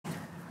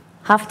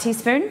half a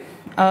teaspoon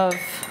of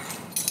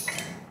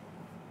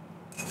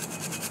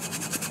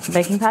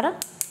baking powder.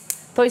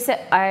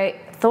 I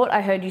thought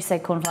I heard you say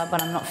corn flour,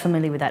 but I'm not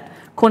familiar with that.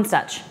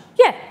 Cornstarch.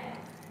 Yeah.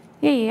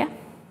 Yeah.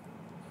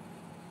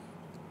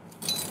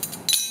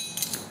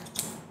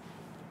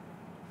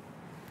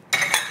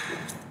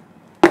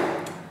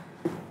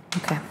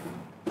 Okay.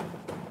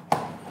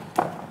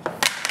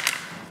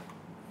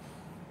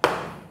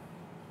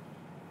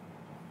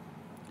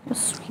 You're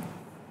sweet.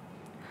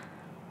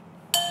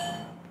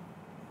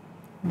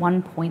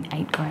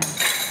 1.8 grams.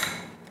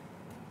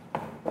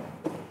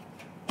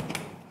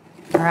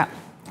 All right.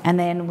 And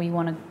then we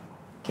want to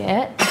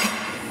get,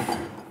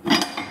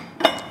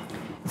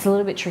 it's a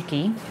little bit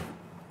tricky,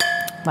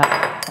 but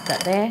put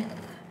that there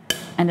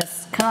and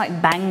just kind of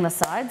like bang the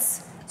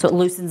sides so it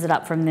loosens it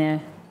up from the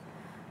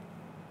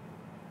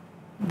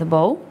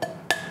bowl,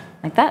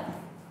 like that.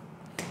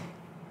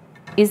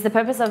 Is the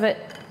purpose of it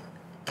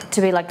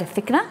to be like a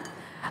thickener?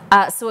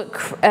 So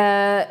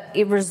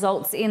it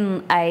results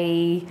in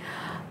a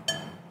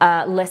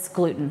less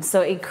gluten.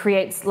 So it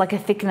creates like a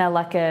thickener,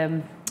 like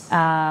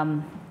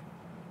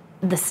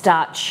the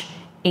starch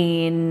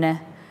in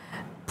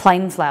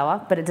plain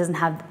flour, but it doesn't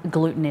have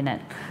gluten in it.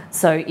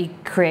 So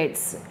it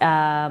creates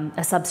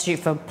a substitute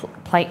for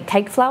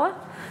cake flour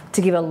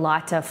to give a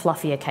lighter,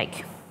 fluffier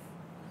cake.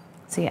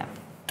 So yeah.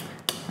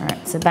 All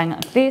right, so bang it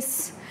like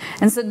this.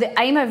 And so the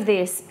aim of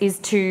this is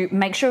to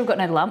make sure we've got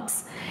no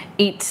lumps.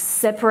 It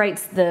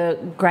separates the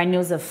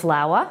granules of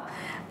flour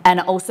and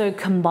it also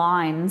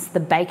combines the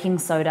baking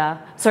powder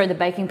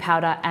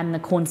and the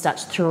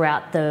cornstarch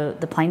throughout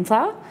the plain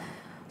flour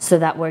so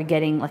that we're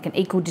getting like an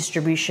equal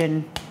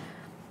distribution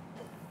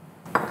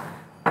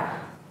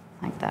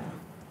like that.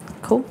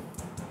 Cool.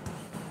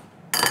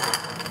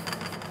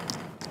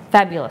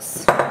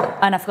 Fabulous.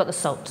 And I forgot the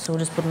salt, so we'll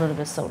just put a little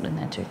bit of salt in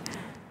there too.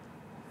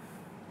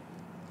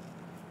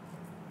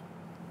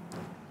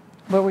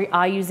 But we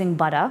are using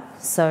butter,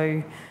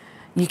 so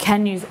you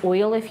can use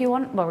oil if you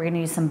want, but we're going to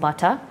use some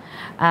butter.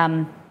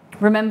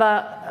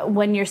 Remember,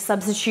 when you're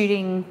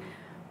substituting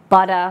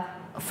butter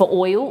for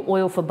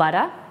oil for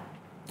butter,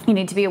 you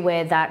need to be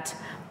aware that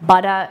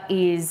butter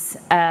is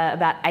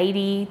about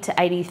 80 to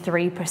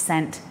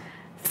 83%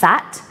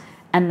 fat,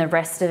 and the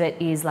rest of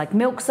it is like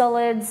milk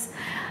solids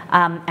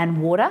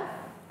and water.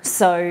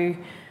 So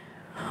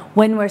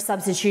when we're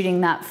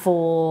substituting that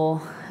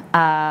for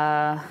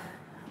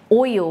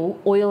oil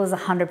is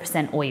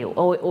 100% oil,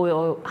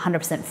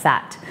 100%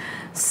 fat.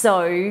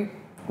 So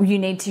you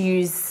need to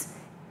use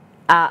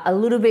a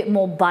little bit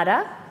more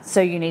butter. So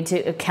you need to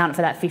account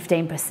for that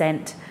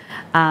 15%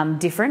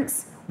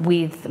 difference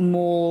with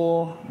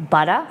more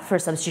butter for a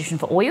substitution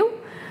for oil,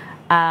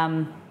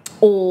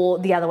 or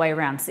the other way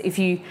around. So if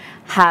you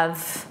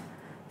have,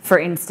 for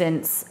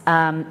instance,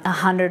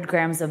 100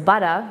 grams of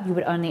butter, you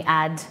would only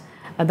add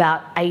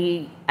about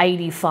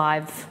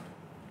 85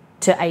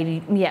 to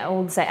 80, yeah, I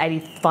would say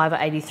 85 or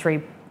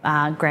 83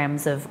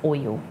 grams of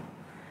oil,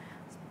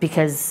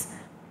 because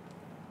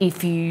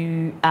if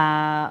you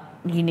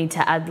need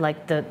to add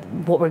like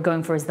what we're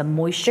going for is the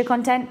moisture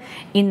content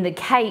in the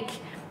cake.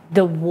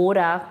 The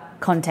water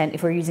content,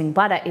 if we're using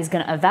butter, is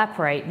going to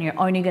evaporate, and you're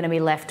only going to be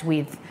left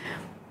with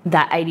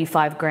that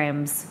 85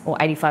 grams or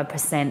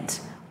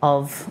 85%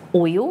 of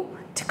oil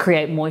to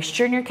create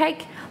moisture in your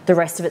cake. The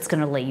rest of it's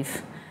going to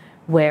leave.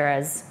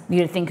 Whereas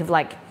you think of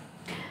like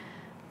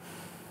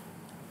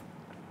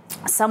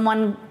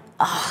someone,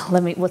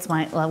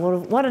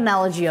 what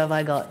analogy have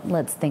I got?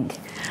 Let's think.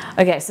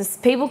 Okay, so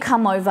people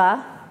come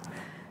over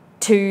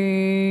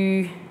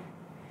to,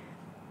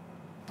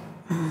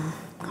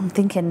 I'm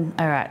thinking,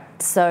 all right,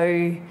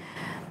 so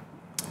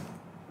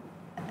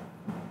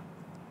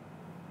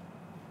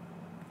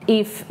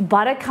if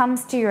butter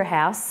comes to your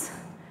house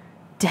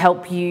to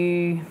help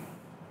you,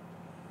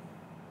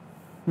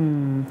 I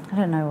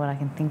don't know what I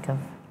can think of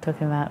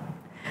talking about.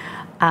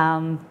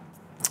 All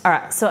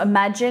right, so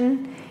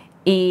imagine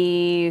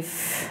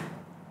if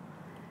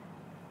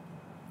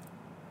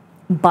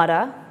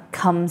butter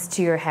comes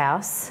to your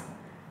house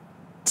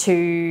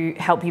to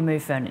help you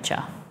move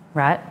furniture,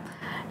 right?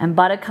 And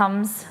butter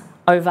comes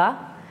over,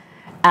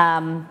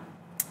 and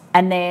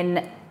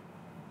then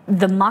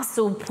the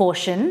muscle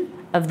portion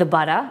of the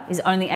butter is only